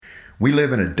We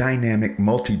live in a dynamic,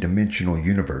 multidimensional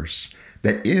universe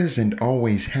that is and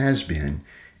always has been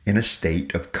in a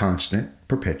state of constant,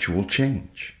 perpetual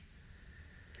change.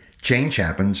 Change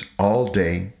happens all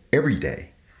day, every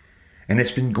day, and it's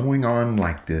been going on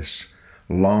like this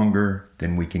longer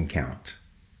than we can count.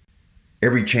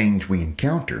 Every change we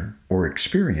encounter or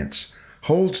experience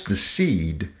holds the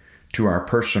seed to our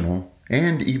personal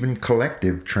and even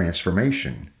collective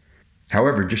transformation.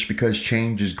 However, just because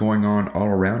change is going on all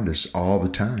around us all the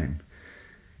time,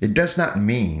 it does not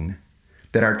mean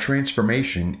that our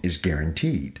transformation is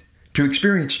guaranteed. To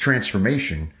experience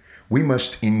transformation, we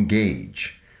must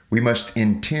engage. We must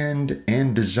intend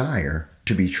and desire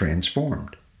to be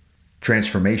transformed.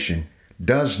 Transformation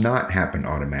does not happen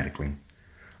automatically,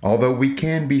 although we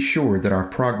can be sure that our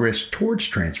progress towards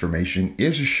transformation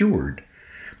is assured,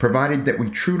 provided that we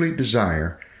truly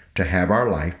desire to have our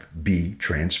life be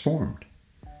transformed.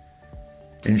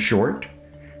 In short,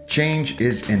 change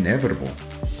is inevitable.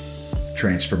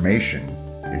 Transformation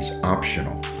is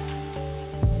optional.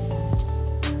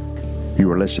 You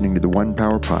are listening to the One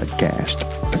Power Podcast,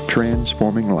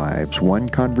 transforming lives one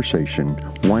conversation,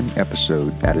 one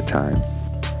episode at a time.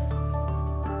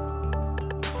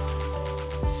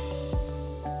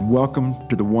 Welcome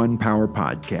to the One Power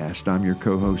Podcast. I'm your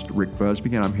co-host, Rick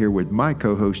Busby, and I'm here with my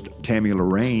co-host, Tammy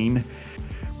Lorraine.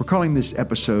 We're calling this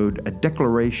episode a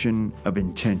declaration of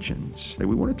intentions. We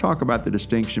want to talk about the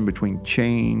distinction between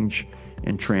change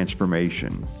and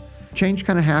transformation. Change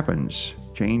kind of happens.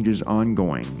 Change is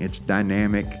ongoing. It's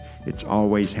dynamic. It's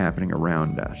always happening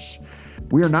around us.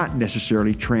 We are not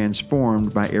necessarily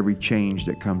transformed by every change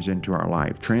that comes into our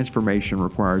life. Transformation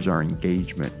requires our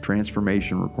engagement.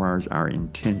 Transformation requires our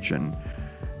intention.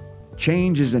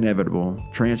 Change is inevitable.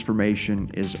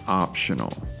 Transformation is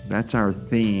optional. That's our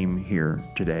theme here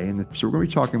today. And so we're going to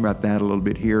be talking about that a little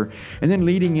bit here. And then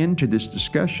leading into this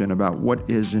discussion about what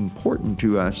is important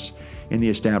to us in the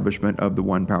establishment of the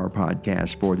One Power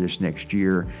Podcast for this next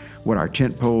year, what our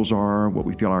tent poles are, what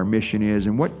we feel our mission is,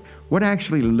 and what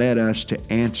actually led us to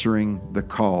answering the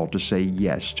call to say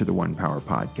yes to the One Power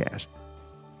Podcast.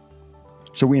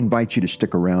 So we invite you to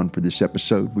stick around for this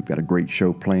episode. We've got a great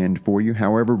show planned for you.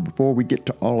 However, before we get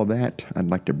to all of that, I'd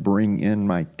like to bring in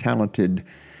my talented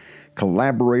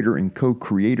collaborator and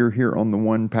co-creator here on the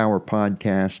One Power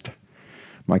Podcast,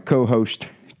 my co-host,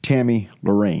 Tammy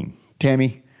Lorraine.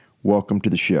 Tammy, welcome to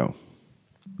the show.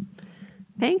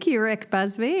 Thank you, Rick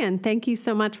Busby, and thank you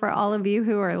so much for all of you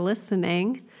who are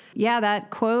listening. Yeah, that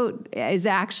quote is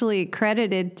actually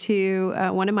credited to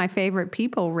one of my favorite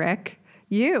people, Rick.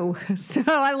 You. So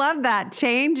I love that.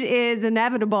 Change is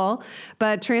inevitable,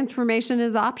 but transformation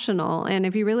is optional. And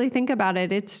if you really think about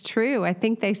it, it's true. I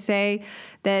think they say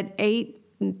that 8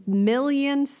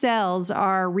 million cells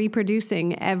are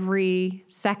reproducing every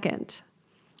second.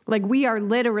 Like we are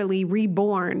literally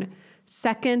reborn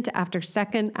second after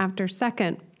second after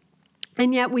second.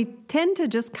 And yet we tend to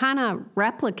just kind of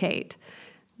replicate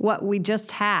what we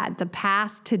just had. The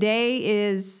past, today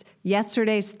is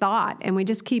yesterday's thought, and we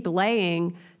just keep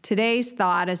laying today's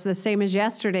thought as the same as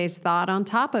yesterday's thought on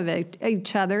top of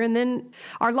each other. And then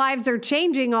our lives are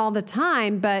changing all the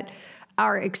time, but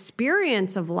our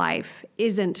experience of life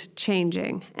isn't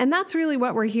changing. And that's really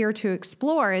what we're here to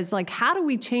explore is like, how do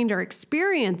we change our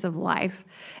experience of life,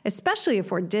 especially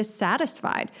if we're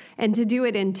dissatisfied, and to do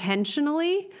it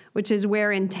intentionally, which is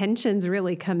where intentions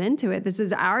really come into it. This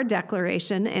is our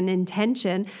declaration and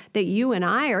intention that you and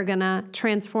I are going to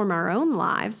transform our own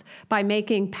lives by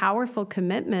making powerful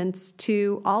commitments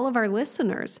to all of our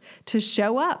listeners to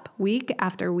show up week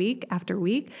after week after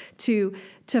week, to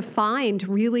find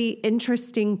really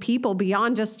interesting people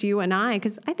beyond just you and I,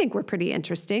 because I think we're pretty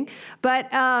interesting. But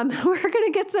we're going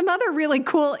to get some other really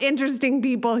cool, interesting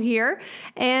people here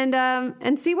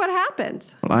and see what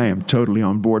happens. Well, I am totally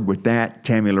on board with that,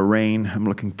 Tammy Lorraine. I'm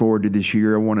looking forward to this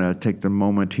year. I want to take the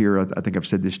moment here. I think I've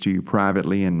said this to you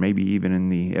privately and maybe even in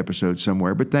the episode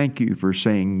somewhere, but thank you for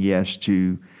saying yes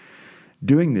to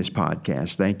doing this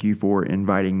podcast. Thank you for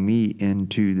inviting me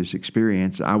into this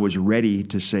experience. I was ready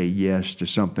to say yes to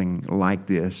something like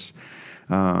this.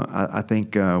 I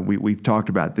think we've talked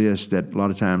about this, that a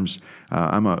lot of times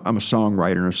I'm a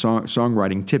songwriter, and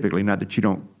songwriting typically, not that you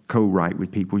don't co-write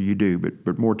with people, you do,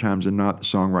 but more times than not, the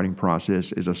songwriting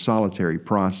process is a solitary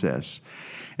process.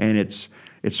 And it's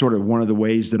sort of one of the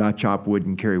ways that I chop wood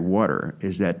and carry water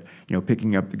is that,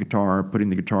 picking up the guitar, putting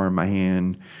the guitar in my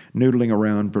hand, noodling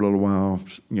around for a little while,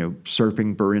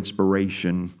 surfing for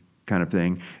inspiration kind of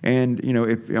thing. And,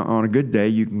 if on a good day,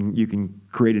 you can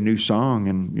create a new song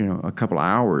in, a couple of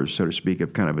hours, so to speak,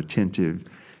 of kind of attentive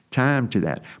time to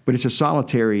that. But it's a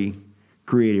solitary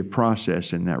creative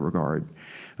process in that regard.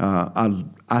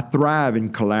 I thrive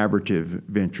in collaborative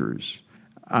ventures.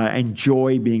 I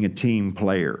enjoy being a team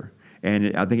player,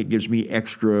 and I think it gives me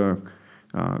extra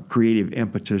creative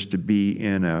impetus to be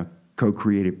in a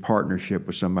co-creative partnership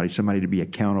with somebody to be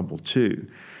accountable to.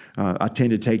 I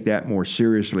tend to take that more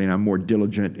seriously, and I'm more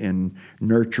diligent in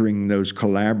nurturing those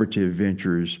collaborative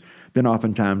ventures than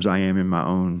oftentimes I am in my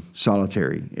own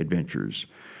solitary adventures.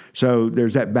 So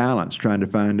there's that balance, trying to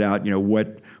find out,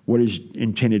 what is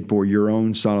intended for your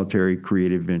own solitary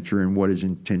creative venture and what is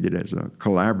intended as a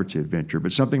collaborative venture.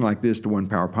 But something like this, the One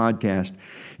Power Podcast,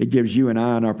 it gives you and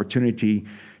I an opportunity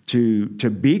to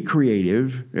be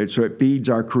creative, so it feeds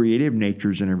our creative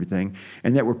natures and everything,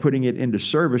 and that we're putting it into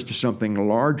service to something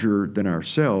larger than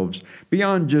ourselves,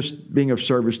 beyond just being of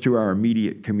service to our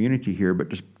immediate community here,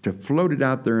 but to float it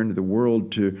out there into the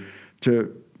world to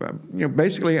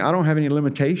basically, I don't have any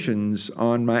limitations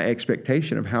on my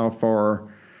expectation of how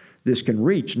far this can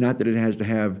reach. Not that it has to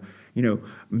have,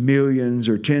 millions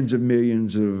or tens of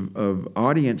millions of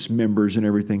audience members and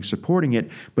everything supporting it,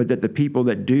 but that the people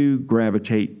that do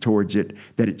gravitate towards it,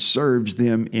 that it serves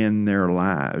them in their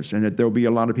lives, and that there'll be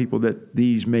a lot of people that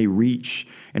these may reach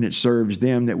and it serves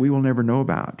them that we will never know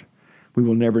about. We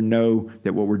will never know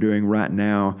that what we're doing right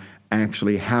now,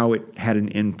 actually how it had an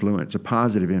influence, a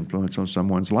positive influence on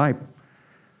someone's life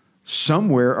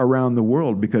somewhere around the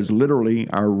world, because literally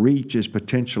our reach is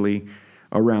potentially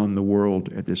around the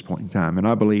world at this point in time. And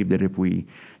I believe that if we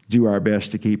do our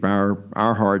best to keep our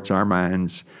hearts, our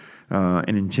minds,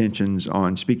 and intentions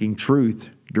on speaking truth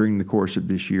during the course of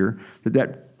this year,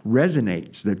 that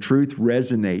resonates, the truth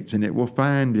resonates, and it will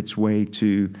find its way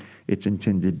to its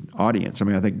intended audience. I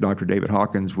mean, I think Dr. David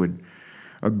Hawkins would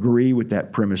agree with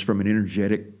that premise from an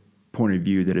energetic point of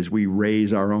view, that as we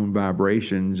raise our own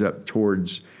vibrations up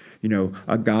towards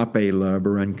agape love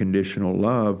or unconditional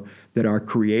love, that our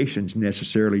creations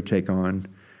necessarily take on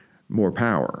more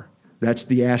power. That's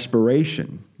the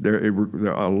aspiration.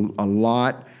 A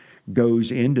lot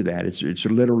goes into that. It's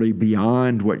literally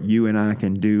beyond what you and I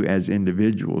can do as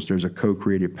individuals. There's a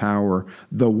co-creative power,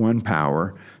 the one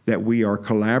power, that we are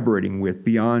collaborating with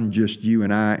beyond just you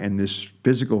and I and this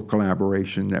physical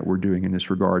collaboration that we're doing in this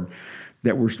regard,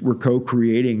 that we're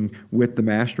co-creating with the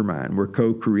mastermind. We're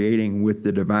co-creating with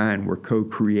the divine. We're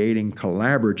co-creating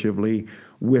collaboratively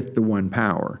with the one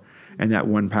power. And that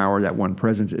one power, that one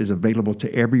presence is available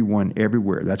to everyone,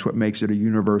 everywhere. That's what makes it a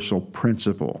universal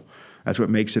principle. That's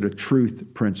what makes it a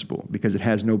truth principle, because it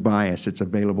has no bias. It's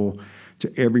available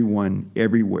to everyone,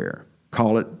 everywhere.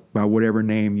 Call it by whatever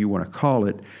name you want to call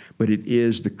it, but it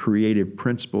is the creative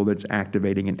principle that's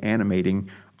activating and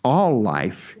animating all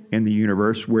life in the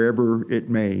universe, wherever it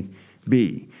may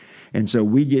be. And so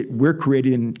we're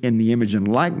created in the image and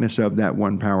likeness of that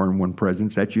one power and one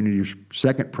presence. That's Unity's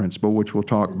second principle, which we'll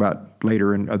talk about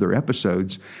later in other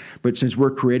episodes. But since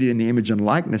we're created in the image and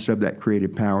likeness of that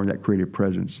creative power, that creative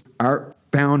presence, our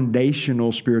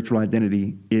foundational spiritual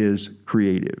identity is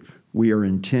creative. We are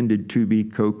intended to be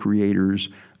co-creators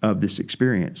of this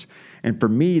experience. And for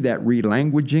me, that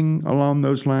relanguaging along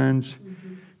those lines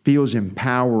feels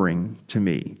empowering to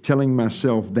me, telling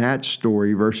myself that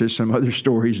story versus some other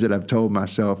stories that I've told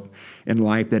myself in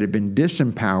life that have been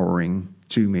disempowering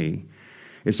to me.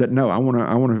 Is that no, I want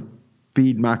to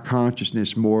feed my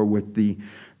consciousness more with the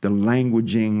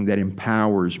languaging that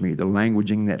empowers me, the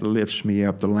languaging that lifts me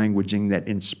up, the languaging that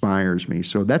inspires me.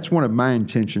 So that's one of my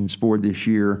intentions for this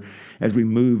year as we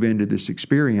move into this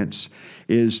experience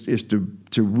is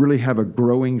to really have a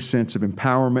growing sense of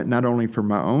empowerment, not only for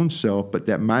my own self, but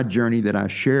that my journey that I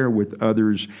share with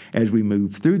others as we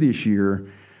move through this year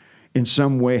in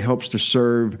some way helps to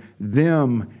serve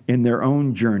them in their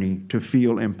own journey to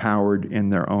feel empowered in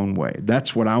their own way.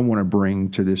 That's what I want to bring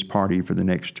to this party for the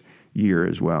next year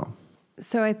as well.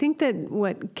 So I think that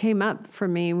what came up for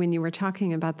me when you were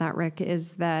talking about that, Rick,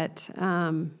 is that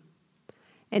an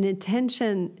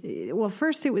intention, well,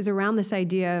 first it was around this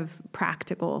idea of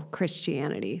practical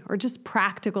Christianity or just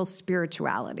practical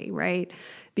spirituality, right?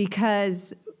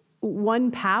 Because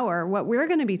one power, what we're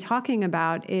going to be talking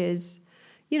about is,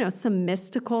 some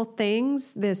mystical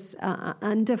things, this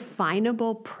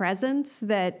undefinable presence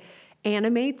that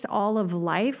animates all of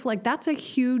life. Like that's a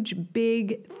huge,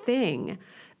 big thing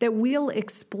that we'll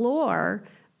explore,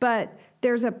 but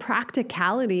there's a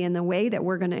practicality in the way that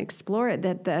we're going to explore it,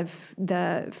 that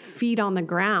the feet on the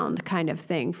ground kind of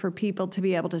thing for people to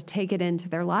be able to take it into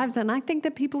their lives. And I think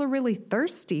that people are really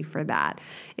thirsty for that,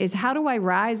 is how do I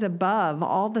rise above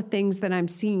all the things that I'm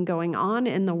seeing going on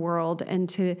in the world and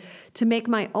to make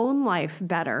my own life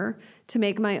better, to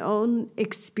make my own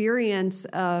experience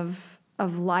of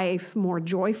of life more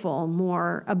joyful,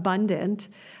 more abundant,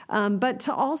 but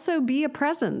to also be a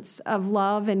presence of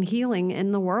love and healing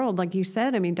in the world. Like you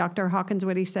said, I mean, Dr. Hawkins,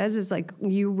 what he says is like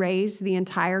you raise the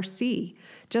entire sea.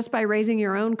 Just by raising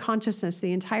your own consciousness,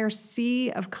 the entire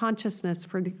sea of consciousness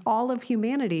for all of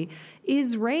humanity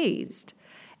is raised.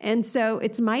 And so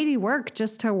it's mighty work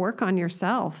just to work on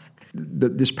yourself.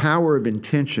 This power of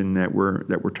intention that we're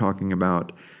talking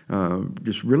about,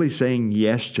 just really saying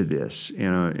yes to this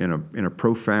in a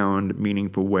profound,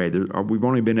 meaningful way. We've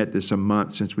only been at this a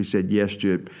month since we said yes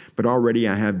to it, but already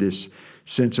I have this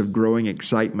sense of growing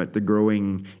excitement, the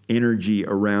growing energy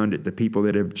around it, the people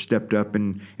that have stepped up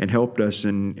and helped us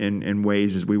in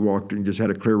ways as we walked and just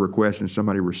had a clear request and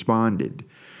somebody responded.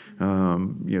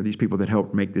 These people that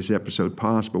helped make this episode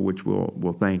possible, which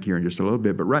we'll thank here in just a little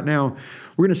bit. But right now,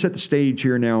 we're going to set the stage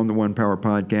here now on the One Power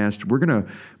Podcast. We're going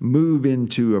to move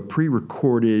into a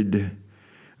pre-recorded,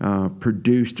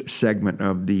 produced segment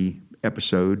of the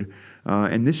episode.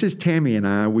 And this is Tammy and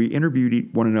I. We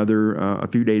interviewed one another a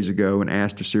few days ago and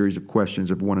asked a series of questions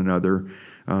of one another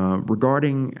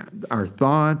regarding our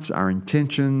thoughts, our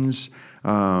intentions,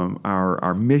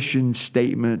 our mission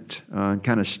statement,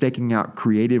 kind of staking out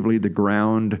creatively the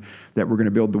ground that we're going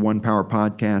to build the One Power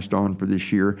Podcast on for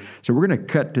this year. So we're going to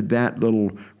cut to that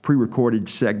little pre-recorded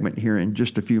segment here in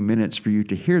just a few minutes for you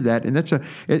to hear that. And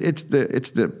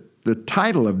the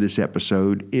title of this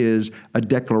episode is A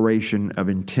Declaration of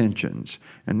Intentions.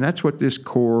 And that's what this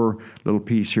core little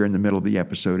piece here in the middle of the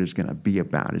episode is going to be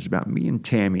about. It's about me and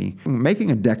Tammy making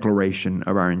a declaration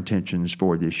of our intentions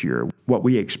for this year, what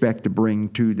we expect to bring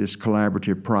to this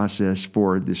collaborative process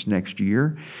for this next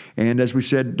year. And as we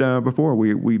said before,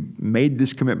 we made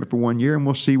this commitment for 1 year, and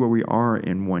we'll see where we are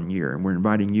in 1 year. And we're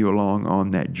inviting you along on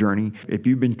that journey. If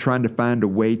you've been trying to find a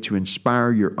way to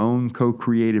inspire your own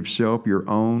co-creative self, your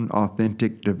own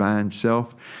authentic divine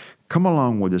self, come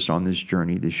along with us on this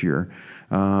journey this year.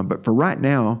 But for right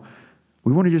now,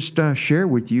 we want to just share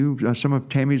with you some of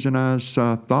Tammy's and I's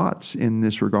thoughts in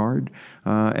this regard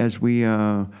as we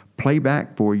play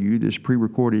back for you this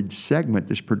pre-recorded segment,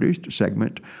 this produced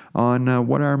segment on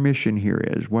what our mission here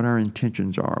is, what our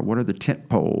intentions are, what are the tent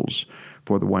poles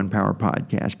for the One Power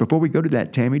Podcast. Before we go to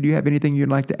that, Tammy, do you have anything you'd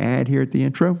like to add here at the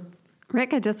intro?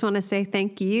 Rick, I just want to say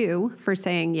thank you for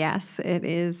saying yes. It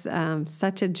is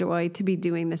such a joy to be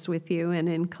doing this with you and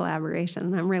in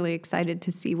collaboration. I'm really excited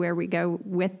to see where we go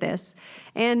with this.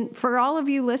 And for all of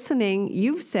you listening,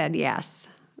 you've said yes.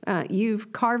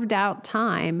 You've carved out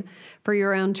time for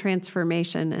your own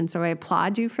transformation. And so I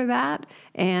applaud you for that.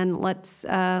 And let's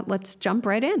jump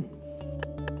right in.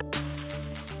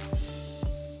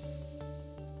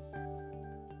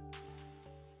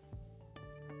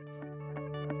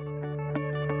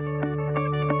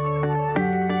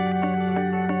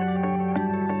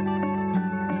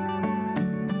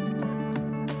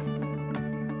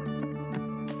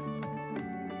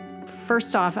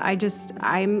 First off,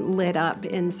 I'm lit up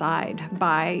inside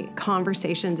by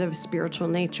conversations of spiritual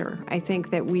nature. I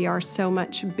think that we are so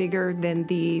much bigger than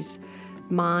these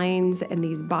minds and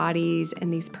these bodies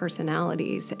and these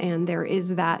personalities. And there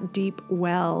is that deep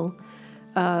well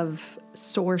of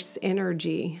source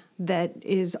energy that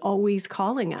is always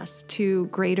calling us to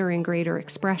greater and greater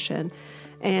expression.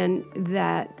 And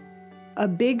that a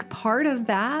big part of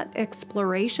that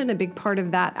exploration, a big part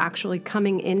of that actually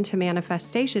coming into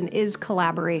manifestation is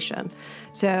collaboration.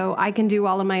 So I can do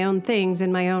all of my own things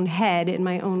in my own head, in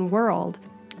my own world.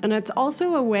 And it's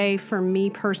also a way for me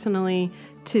personally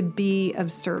to be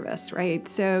of service, right?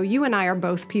 So you and I are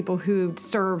both people who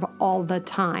serve all the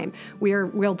time.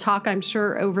 We'll talk, I'm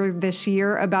sure, over this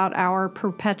year about our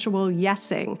perpetual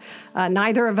yesing.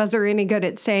 Neither of us are any good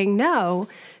at saying no.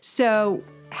 So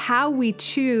how we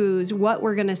choose what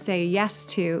we're going to say yes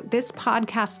to. This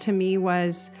podcast to me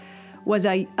was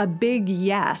a big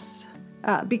yes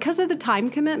because of the time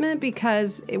commitment,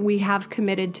 because we have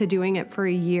committed to doing it for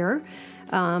a year.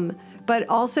 But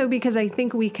also because I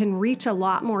think we can reach a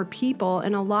lot more people,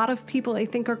 and a lot of people I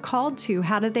think are called to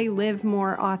how do they live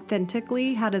more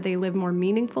authentically? How do they live more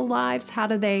meaningful lives? How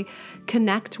do they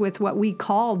connect with what we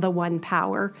call the One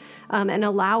Power and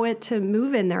allow it to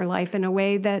move in their life in a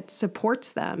way that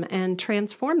supports them and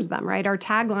transforms them, right? Our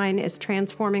tagline is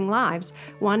transforming lives,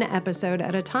 one episode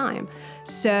at a time.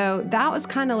 So that was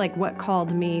kind of like what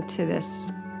called me to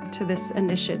this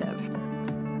initiative.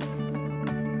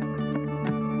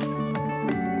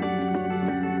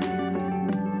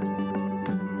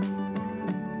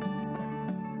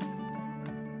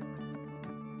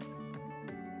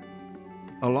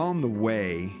 Along the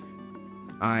way,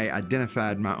 I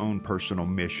identified my own personal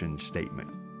mission statement.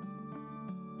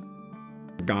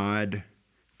 God,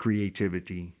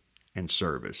 creativity, and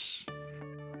service.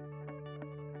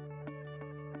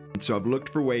 So I've looked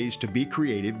for ways to be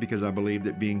creative because I believe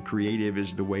that being creative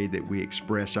is the way that we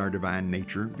express our divine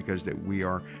nature, because that we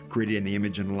are created in the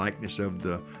image and likeness of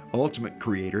the ultimate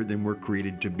creator. Then we're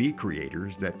created to be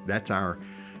creators. That's our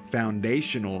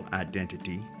foundational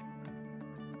identity.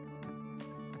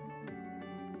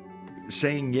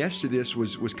 Saying yes to this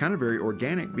was kind of very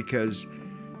organic because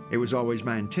it was always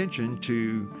my intention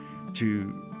to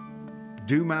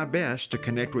do my best to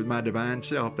connect with my divine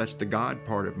self. That's the God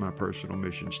part of my personal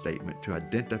mission statement, to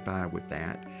identify with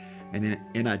that. And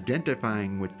in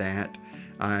identifying with that,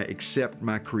 I accept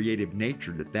my creative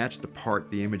nature, that's the part,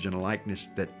 the image and likeness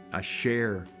that I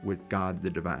share with God the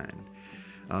divine.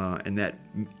 And that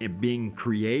being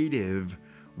creative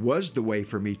was the way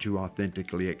for me to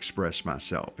authentically express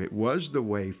myself. It was the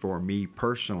way for me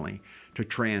personally to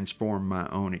transform my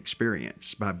own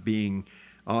experience by being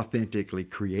authentically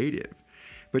creative.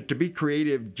 But to be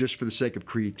creative just for the sake of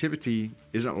creativity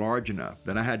isn't large enough,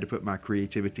 that I had to put my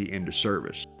creativity into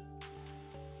service.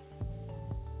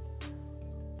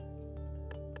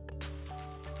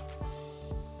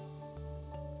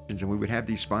 And we would have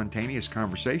these spontaneous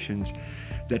conversations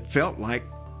that felt like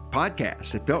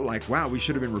podcasts. It felt like, wow, we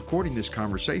should have been recording this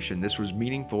conversation. This was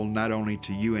meaningful not only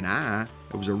to you and I,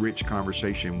 it was a rich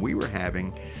conversation we were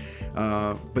having,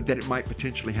 but that it might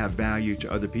potentially have value to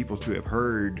other people to have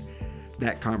heard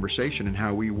that conversation and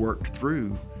how we worked through,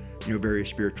 various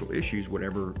spiritual issues,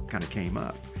 whatever kind of came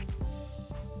up.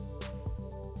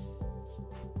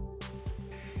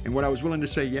 And what I was willing to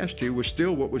say yes to was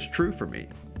still what was true for me: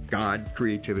 God,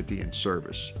 creativity, and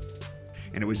service.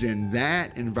 And it was in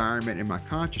that environment in my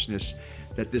consciousness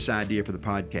that this idea for the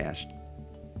podcast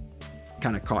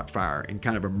kind of caught fire and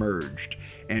kind of emerged.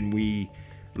 And we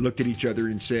looked at each other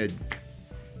and said,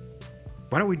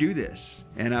 why don't we do this?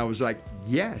 And I was like,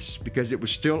 yes, because it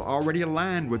was still already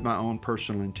aligned with my own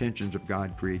personal intentions of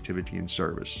God, creativity, and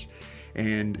service.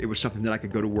 And it was something that I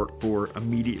could go to work for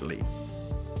immediately.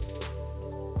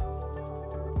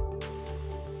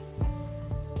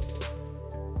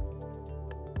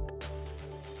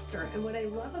 And what I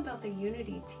love about the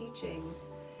Unity teachings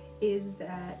is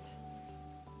that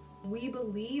we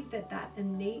believe that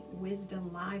innate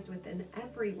wisdom lies within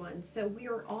everyone. So we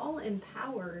are all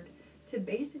empowered to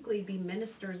basically be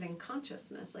ministers in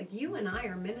consciousness. Like you and I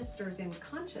are ministers in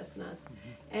consciousness.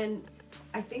 And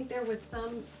I think there was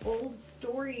some old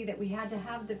story that we had to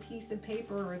have the piece of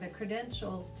paper or the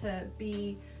credentials to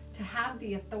have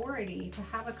the authority to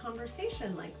have a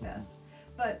conversation like this.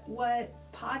 But what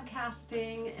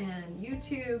podcasting and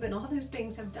YouTube and all those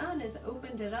things have done is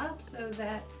opened it up so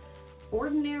that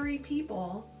ordinary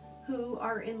people who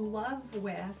are in love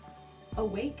with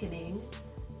awakening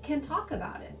can talk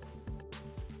about it.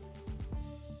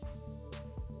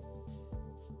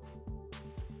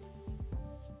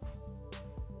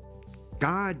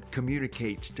 God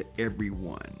communicates to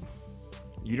everyone.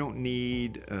 You don't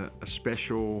need a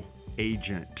special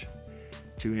agent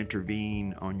to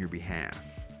intervene on your behalf.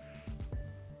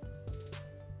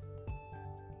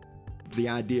 The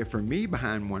idea for me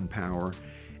behind One Power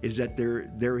is that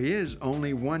there is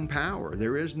only one power.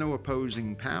 There is no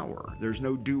opposing power. There's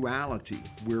no duality.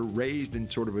 We're raised in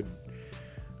sort of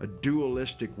a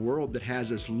dualistic world that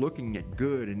has us looking at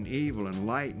good and evil and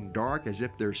light and dark as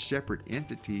if they're separate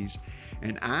entities.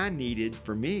 And I needed,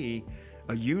 for me,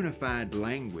 a unified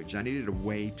language. I needed a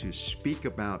way to speak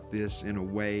about this in a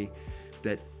way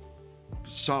that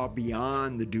saw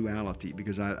beyond the duality,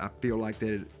 because I feel like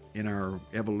that in our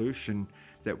evolution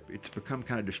that it's become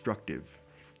kind of destructive.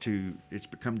 It's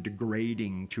become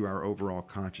degrading to our overall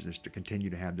consciousness to continue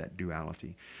to have that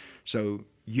duality. So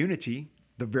unity,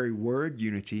 the very word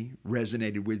unity,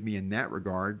 resonated with me in that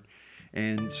regard.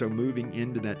 And so moving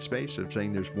into that space of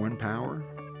saying there's one power,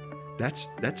 that's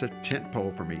a tent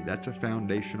pole for me. That's a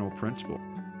foundational principle.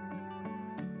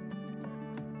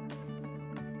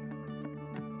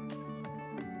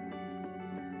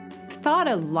 Thought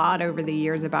a lot over the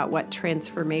years about what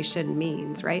transformation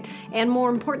means, right? And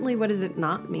more importantly, what does it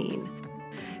not mean?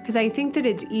 Because I think that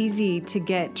it's easy to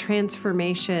get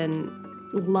transformation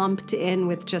lumped in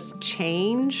with just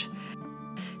change.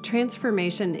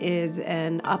 Transformation is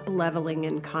an up-leveling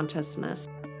in consciousness.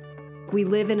 We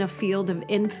live in a field of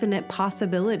infinite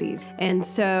possibilities. And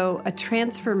so a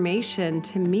transformation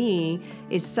to me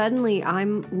is suddenly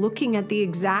I'm looking at the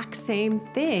exact same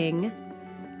thing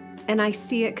and I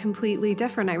see it completely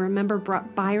different. I remember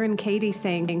Byron Katie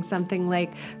saying something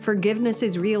like, forgiveness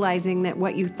is realizing that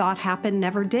what you thought happened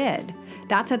never did.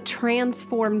 That's a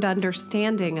transformed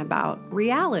understanding about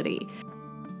reality.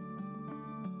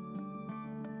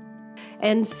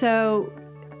 And so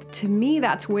to me,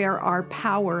 that's where our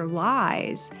power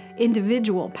lies.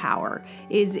 Individual power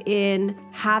is in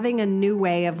having a new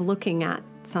way of looking at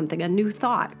something, a new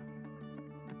thought.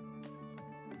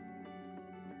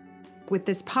 With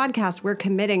this podcast, we're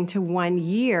committing to 1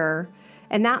 year,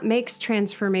 and that makes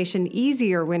transformation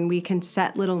easier when we can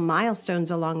set little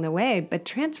milestones along the way. But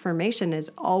transformation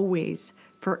is always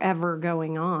forever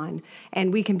going on,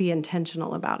 and we can be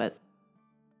intentional about it.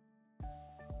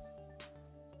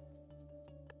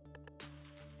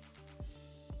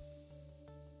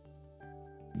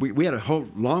 We had a whole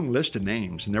long list of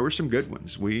names, and there were some good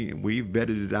ones. We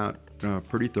vetted it out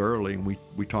pretty thoroughly, and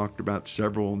we talked about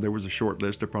several. There was a short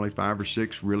list of probably 5 or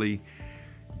 6 really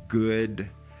good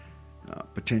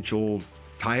potential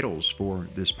titles for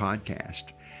this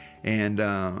podcast. And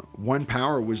One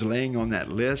Power was laying on that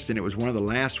list, and it was one of the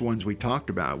last ones we talked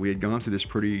about. We had gone through this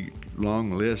pretty long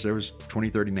list. There was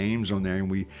 20, 30 names on there, and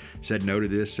we said no to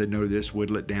this,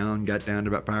 whittled it down, got down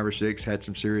to about 5 or 6, had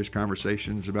some serious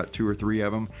conversations about 2 or 3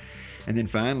 of them. And then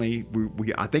finally,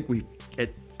 I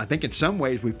think in some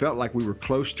ways we felt like we were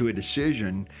close to a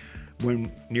decision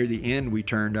when near the end we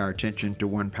turned our attention to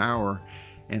One Power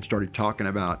and started talking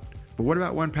about, but what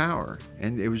about One Power?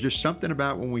 And it was just something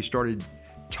about when we started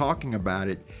talking about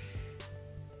it,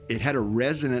 it had a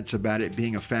resonance about it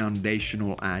being a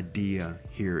foundational idea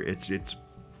here. It's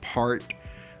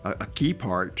a key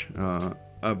part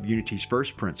of Unity's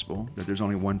first principle, that there's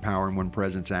only one power and one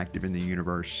presence active in the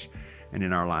universe and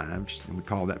in our lives, and we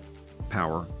call that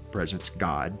power, presence,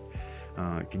 God.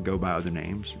 It can go by other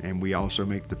names, and we also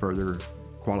make the further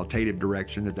qualitative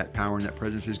direction that power and that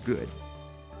presence is good.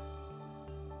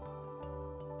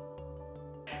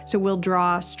 So we'll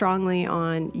draw strongly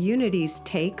on Unity's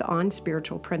take on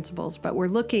spiritual principles, but we're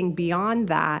looking beyond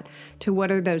that to what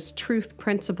are those truth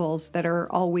principles that are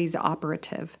always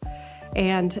operative,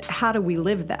 and how do we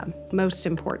live them? Most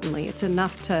importantly, it's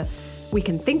enough we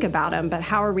can think about them, but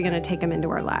how are we going to take them into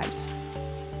our lives?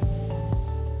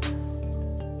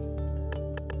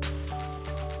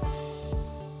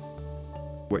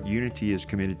 What Unity is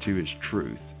committed to is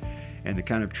truth. And the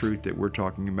kind of truth that we're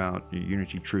talking about,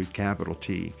 Unity Truth, capital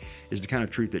T, is the kind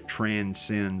of truth that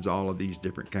transcends all of these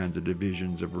different kinds of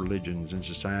divisions of religions and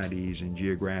societies and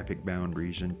geographic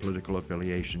boundaries and political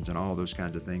affiliations and all those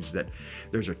kinds of things. That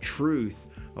there's a truth,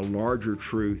 a larger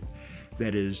truth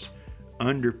that is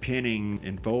underpinning,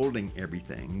 enfolding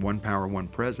everything, one power, one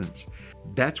presence.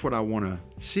 That's what I want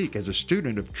to seek. As a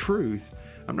student of truth,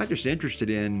 I'm not just interested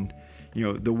in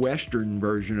the Western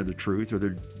version of the truth or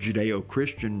the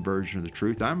Judeo-Christian version of the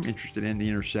truth. I'm interested in the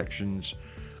intersections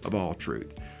of all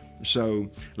truth. So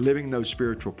living those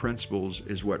spiritual principles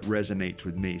is what resonates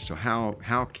with me. So how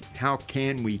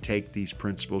can we take these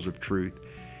principles of truth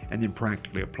and then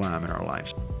practically apply them in our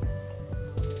lives?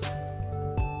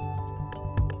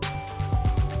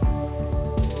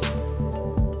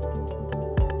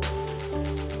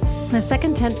 The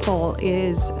second tentpole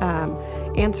is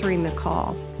answering the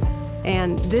call.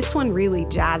 And this one really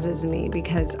jazzes me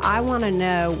because I want to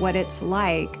know what it's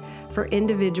like for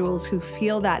individuals who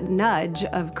feel that nudge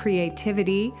of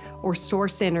creativity or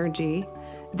source energy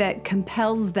that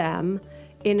compels them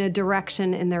in a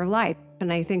direction in their life.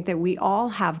 And I think that we all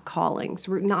have callings.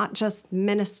 We're not just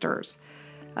ministers,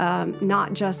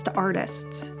 not just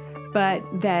artists, but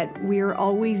that we're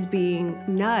always being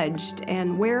nudged.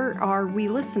 And where are we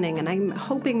listening? And I'm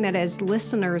hoping that as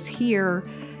listeners hear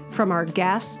from our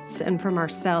guests and from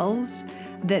ourselves,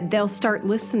 that they'll start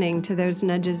listening to those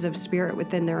nudges of spirit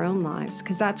within their own lives,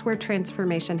 because that's where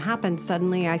transformation happens.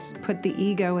 Suddenly I put the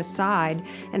ego aside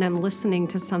and I'm listening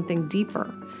to something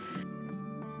deeper.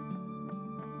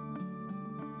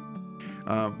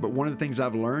 But one of the things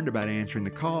I've learned about answering the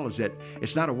call is that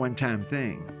it's not a one-time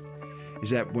thing. Is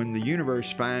that when the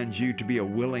universe finds you to be a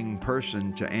willing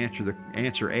person to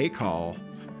answer a call,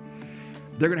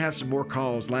 they're going to have some more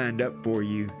calls lined up for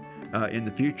you in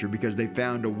the future, because they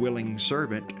found a willing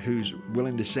servant who's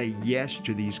willing to say yes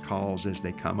to these calls as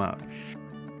they come up.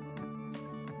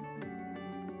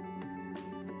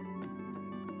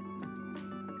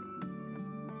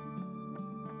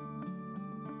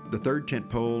 The third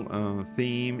tentpole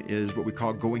theme is what we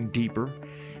call going deeper.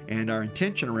 And our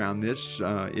intention around this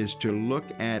is to look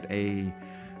at a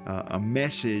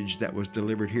message that was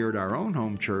delivered here at our own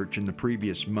home church in the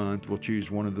previous month. We'll choose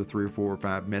one of the 3 or 4 or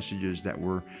 5 messages that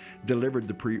were delivered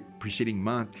the preceding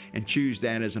month and choose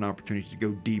that as an opportunity to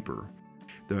go deeper.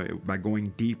 By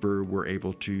going deeper, we're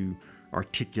able to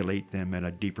articulate them at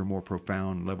a deeper, more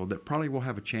profound level that probably will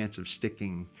have a chance of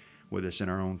sticking with us in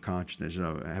our own consciousness,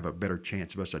 have a better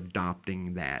chance of us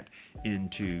adopting that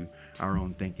into our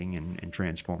own thinking and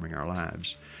transforming our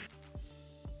lives.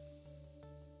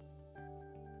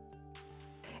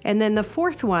 And then the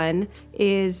fourth one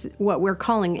is what we're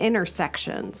calling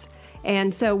intersections.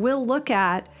 And so we'll look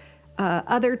at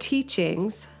other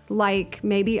teachings, like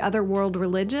maybe other world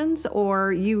religions,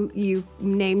 or you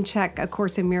name check A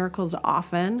Course in Miracles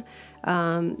often,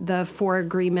 the Four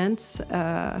Agreements,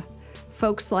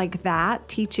 folks like that,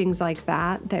 teachings like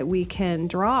that we can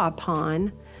draw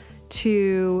upon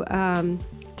to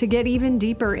get even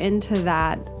deeper into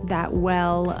that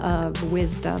well of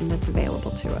wisdom that's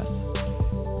available to us.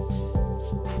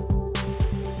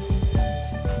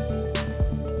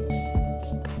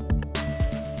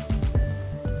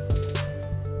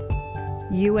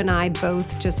 You and I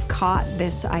both just caught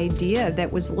this idea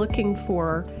that was looking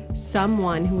for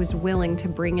someone who was willing to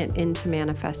bring it into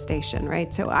manifestation,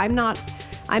 right? So I'm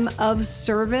of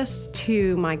service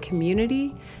to my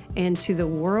community and to the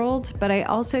world, but I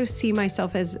also see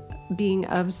myself as being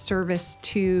of service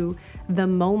to the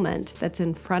moment that's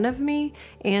in front of me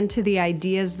and to the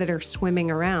ideas that are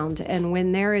swimming around. And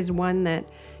when there is one that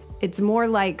it's more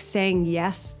like saying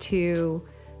yes to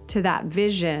that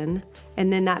vision,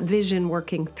 and then that vision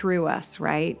working through us,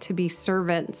 right? To be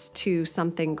servants to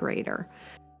something greater.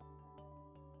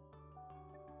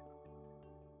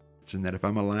 And that if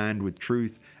I'm aligned with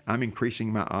truth, I'm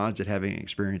increasing my odds at having an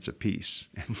experience of peace.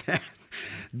 And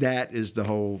that is the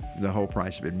whole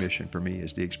price of admission for me,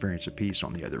 is the experience of peace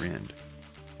on the other end.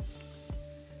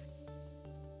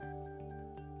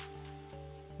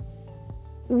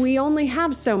 We only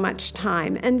have so much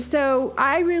time. And so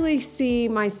I really see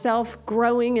myself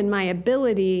growing in my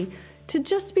ability to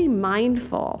just be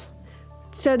mindful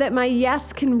so that my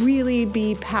yes can really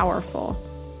be powerful.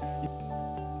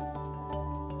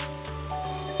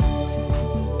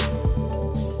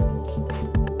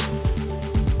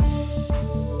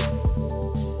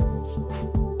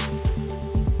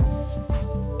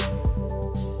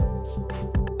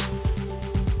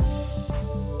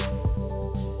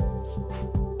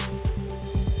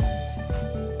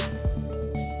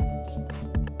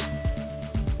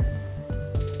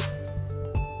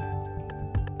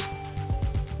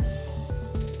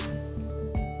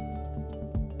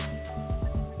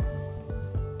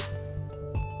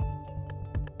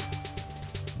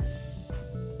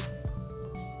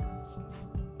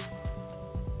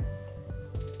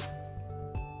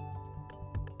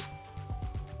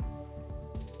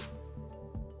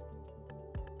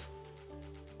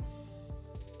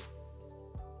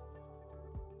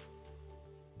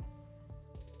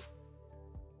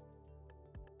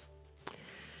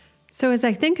 So as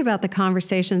I think about the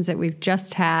conversations that we've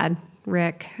just had,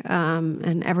 Rick,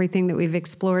 and everything that we've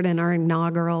explored in our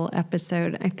inaugural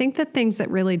episode, I think the things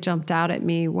that really jumped out at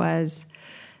me was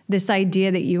this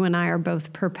idea that you and I are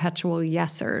both perpetual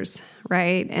yesers,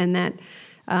 right? And that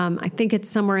I think it's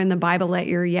somewhere in the Bible, let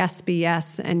your yes be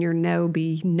yes and your no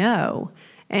be no.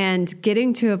 And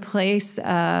getting to a place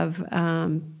of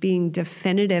being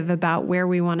definitive about where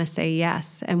we want to say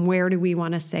yes and where do we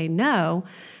want to say no.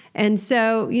 And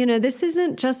so, this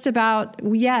isn't just about,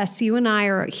 yes, you and I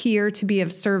are here to be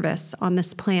of service on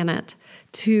this planet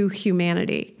to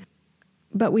humanity,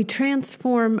 but we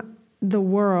transform the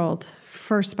world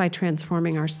first by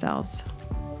transforming ourselves.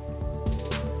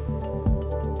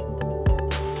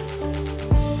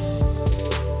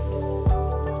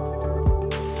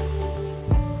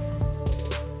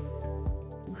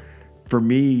 For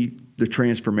me, the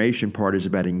transformation part is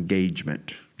about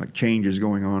engagement. Like change is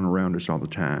going on around us all the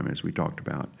time, as we talked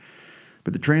about.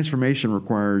 But the transformation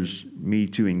requires me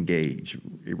to engage.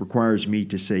 It requires me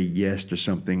to say yes to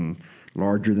something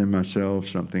larger than myself,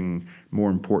 something more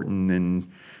important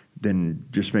than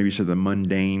just maybe some of the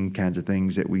mundane kinds of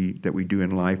things that we do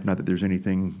in life. Not that there's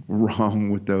anything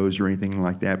wrong with those or anything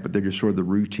like that, but they're just sort of the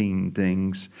routine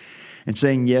things. And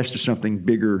saying yes to something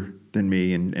bigger than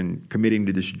me and committing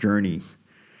to this journey.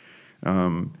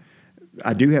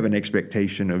 I do have an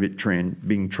expectation of it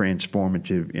being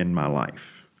transformative in my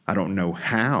life. I don't know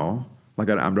how. I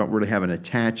don't really have an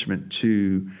attachment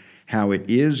to how it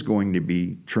is going to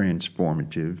be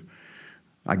transformative.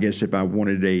 I guess if I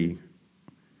wanted a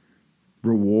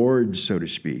reward, so to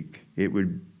speak,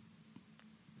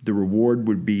 the reward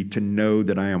would be to know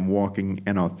that I am walking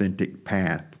an authentic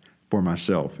path for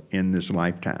myself in this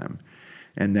lifetime,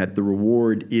 and that the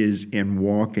reward is in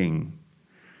walking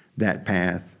that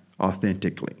path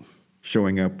authentically,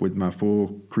 showing up with my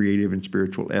full creative and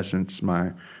spiritual essence,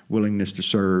 my willingness to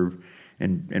serve,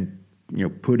 and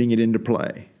putting it into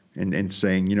play and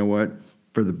saying, you know what,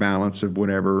 for the balance of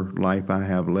whatever life I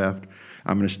have left,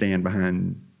 I'm going to stand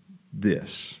behind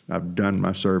this. I've done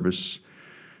my service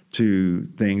to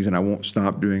things, and I won't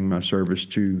stop doing my service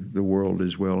to the world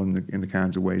as well in the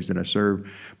kinds of ways that I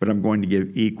serve. But I'm going to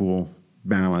give equal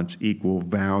balance, equal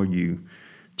value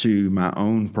to my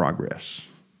own progress,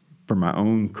 for my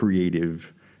own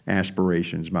creative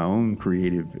aspirations, my own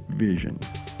creative vision.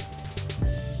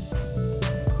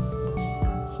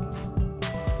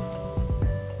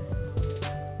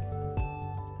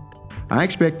 I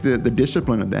expect the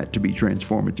discipline of that to be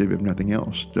transformative, if nothing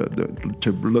else,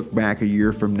 to look back a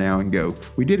year from now and go,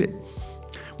 we did it.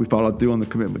 We followed through on the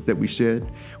commitment that we said.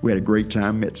 We had a great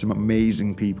time, met some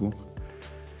amazing people,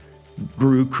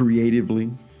 grew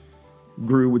creatively,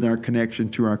 grew with our connection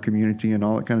to our community and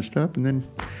all that kind of stuff, and then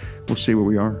we'll see where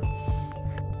we are.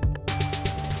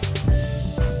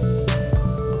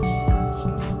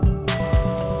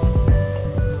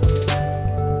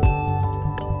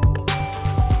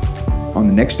 On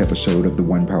the next episode of the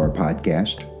One Power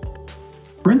Podcast,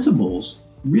 principles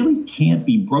really can't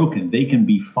be broken. They can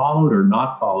be followed or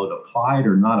not followed, applied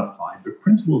or not applied, but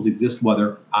principles exist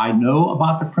whether I know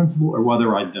about the principle or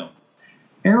whether I don't.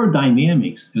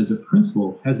 Aerodynamics as a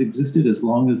principle has existed as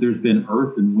long as there's been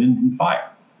earth and wind and fire.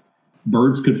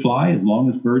 Birds could fly as long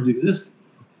as birds existed.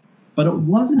 But it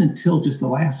wasn't until just the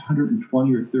last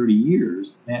 120 or 30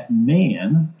 years that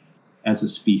man, as a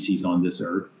species on this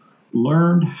earth,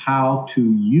 learned how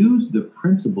to use the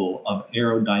principle of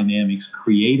aerodynamics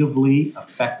creatively,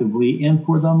 effectively, and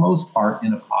for the most part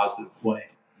in a positive way.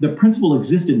 The principle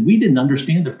existed. We didn't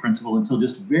understand the principle until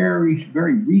just very,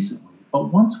 very recently.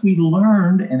 But once we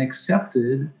learned and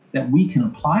accepted that we can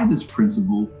apply this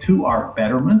principle to our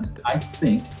betterment, I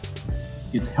think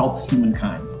it's helped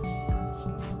humankind.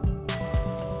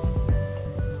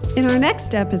 In our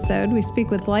next episode, we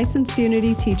speak with licensed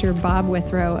Unity teacher Bob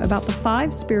Withrow about the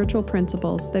 5 spiritual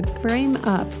principles that frame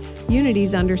up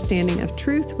Unity's understanding of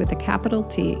truth with a capital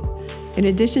T. In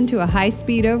addition to a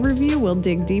high-speed overview, we'll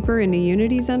dig deeper into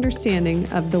Unity's understanding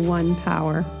of the One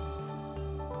Power.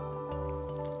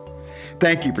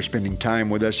 thank you for spending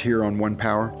time with us here on One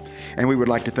Power, and we would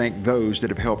like to thank those that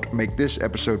have helped make this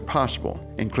episode possible,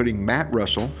 including Matt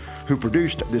Russell, who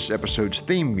produced this episode's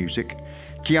theme music,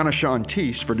 Kiana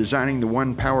Shantis for designing the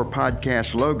One Power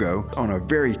Podcast logo on a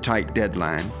very tight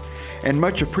deadline, and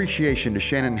much appreciation to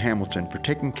Shannon Hamilton for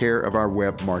taking care of our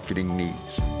web marketing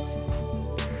needs.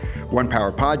 One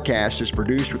Power Podcast is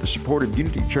produced with the support of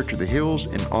Unity Church of the Hills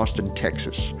in Austin,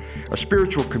 Texas, a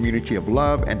spiritual community of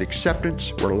love and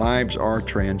acceptance where lives are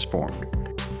transformed.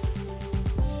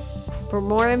 For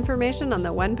more information on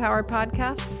the One Power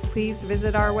Podcast, please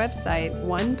visit our website,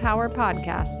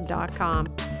 onepowerpodcast.com.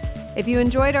 If you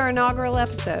enjoyed our inaugural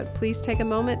episode, please take a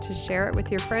moment to share it with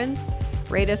your friends,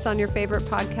 rate us on your favorite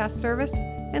podcast service,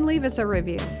 and leave us a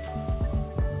review.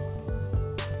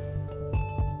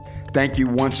 Thank you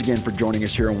once again for joining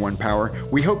us here on One Power.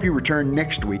 We hope you return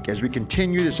next week as we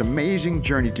continue this amazing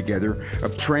journey together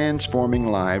of transforming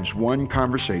lives, one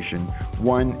conversation,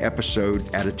 one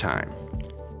episode at a time.